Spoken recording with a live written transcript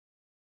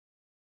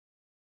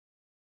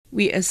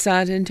We are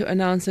saddened to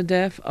announce the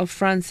death of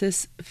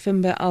Francis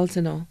Fimber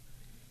Altenor,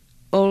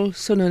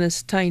 also known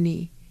as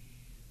Tiny,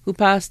 who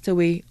passed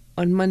away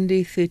on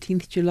Monday,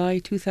 13th July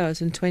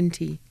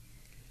 2020.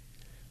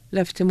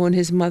 Left to mourn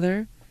his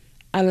mother,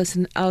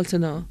 Alison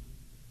Altenor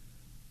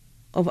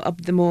of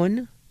Up the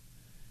Moon,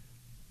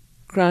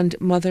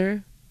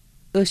 grandmother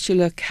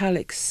Ursula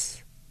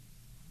Calix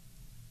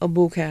of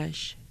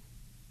Bocage,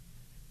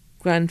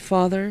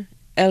 grandfather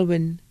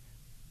Elwin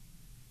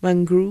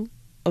Mangru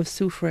of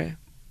Soufre,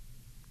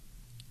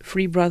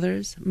 three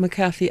brothers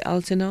McCarthy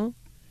Altenor,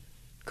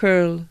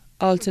 Curl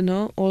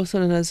Altenor, also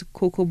known as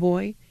Coco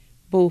Boy,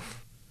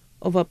 both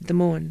of Up the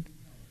Moon,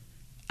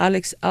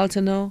 Alex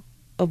Altenor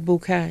of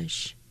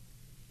Bocage,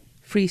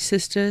 three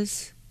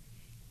sisters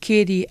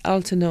Katie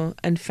Altenor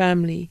and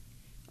family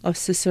of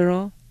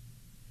Cicero,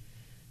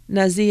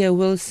 Nazia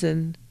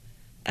Wilson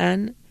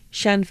and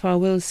Shanfar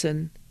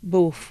Wilson,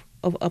 both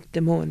of Up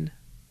the Moon,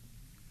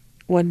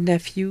 one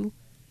nephew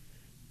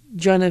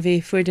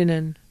Jonave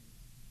Ferdinand,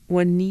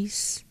 one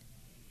niece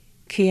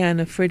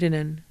Kiana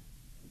Ferdinand,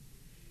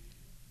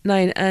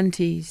 9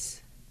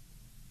 aunties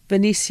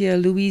Benicia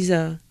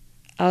Louisa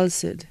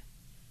Alcid,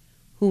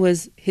 who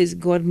was his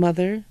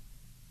godmother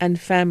and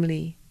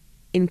family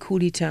in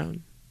Cooley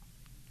Town,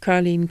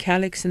 Carleen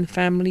Calix and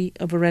family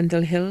of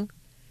Arundel Hill,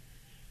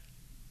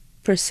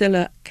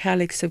 Priscilla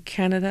Calix of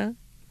Canada,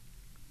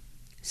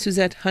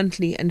 Suzette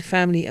Huntley and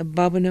family of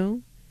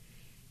Bobbineau,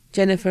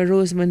 Jennifer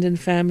Rosamond and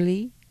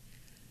family,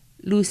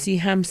 Lucy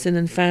Hampson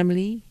and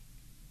family,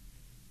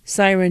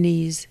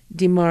 Cyrenese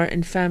DeMar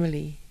and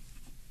family,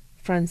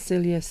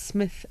 Francilia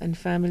Smith and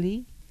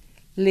family,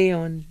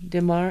 Leon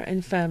DeMar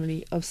and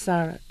family of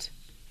Sarat,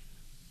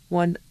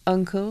 one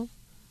uncle,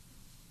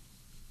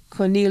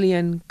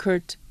 Cornelian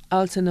Kurt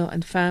Altenor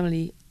and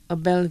family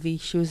of Bellevue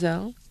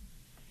Choiseul,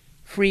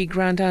 three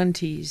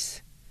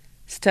grand-aunties,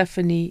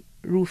 Stephanie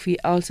Rufy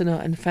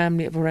Altenor and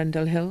family of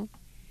Arundel Hill,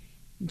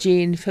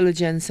 Jane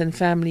Philogence and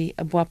family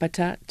of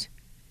Wapatat,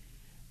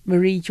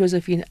 Marie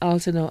Josephine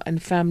Altenor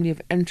and family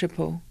of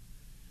Entrepot,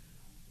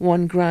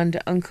 one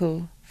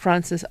grand-uncle,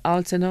 Francis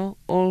Altenor,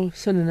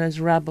 also known as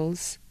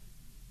Rabbles,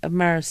 of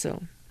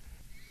Marisol,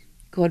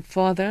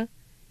 godfather,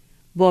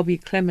 Bobby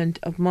Clement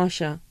of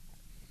Masha,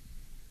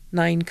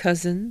 9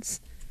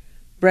 cousins,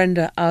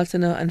 Brenda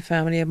Altenor and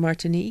family of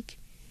Martinique,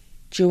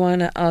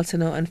 Joanna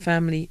Altenor and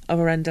family of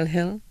Arundel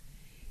Hill,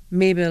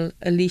 Mabel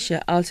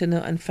Alicia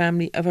Altenor and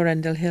family of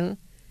Arundel Hill,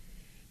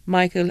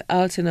 Michael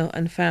Altenor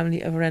and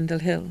family of Arundel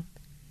Hill,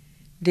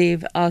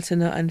 Dave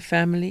Altenor and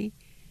family,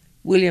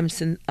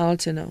 Williamson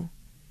Altenor,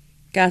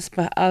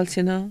 Gaspar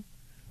Altenor,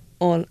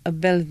 all of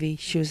Bellevue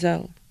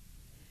Choiseul,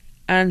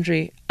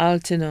 Andre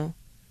Altenor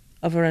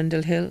of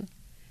Arundel Hill,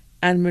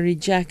 Anne-Marie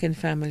Jack and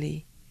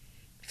family,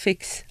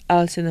 Fix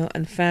Altenor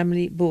and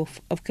family,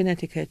 both of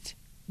Connecticut,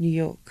 New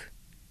York.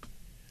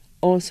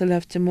 Also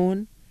left to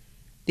mourn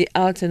the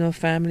Altenor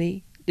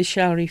family, the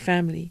Showry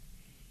family,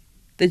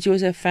 the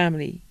Joseph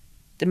family,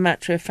 the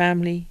Matre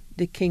family,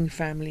 the King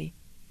family,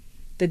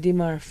 the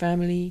DeMar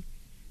family,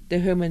 the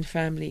Herman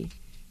family,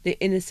 the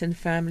Innocent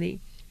family,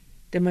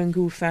 the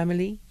Mangou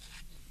family,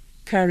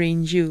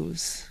 Karine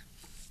Jules.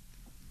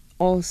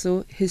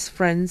 Also his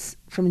friends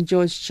from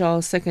George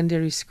Charles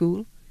Secondary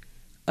School,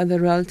 other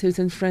relatives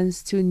and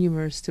friends too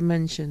numerous to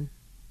mention.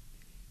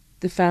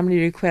 The family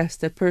requests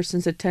that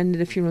persons attending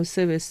the funeral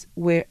service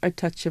wear a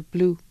touch of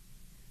blue.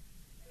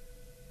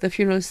 The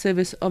funeral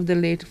service of the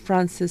late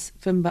Francis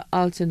Fimber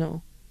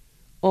Altenor,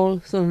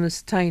 also known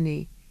as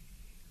Tiny,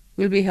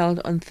 will be held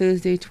on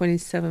Thursday,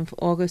 27th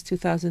August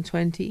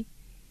 2020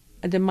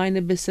 at the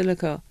Minor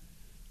Basilica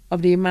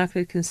of the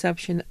Immaculate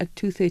Conception at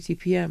 2:30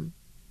 p.m.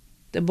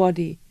 The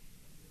body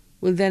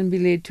will then be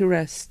laid to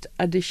rest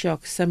at the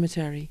Shock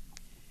Cemetery.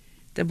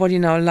 The body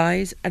now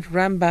lies at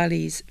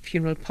Rambali's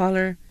funeral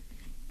parlour,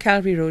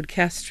 Calvary Road,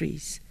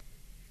 Castries.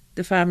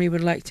 The family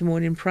would like to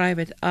mourn in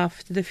private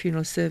after the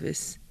funeral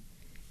service.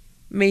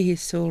 May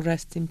his soul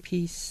rest in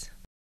peace.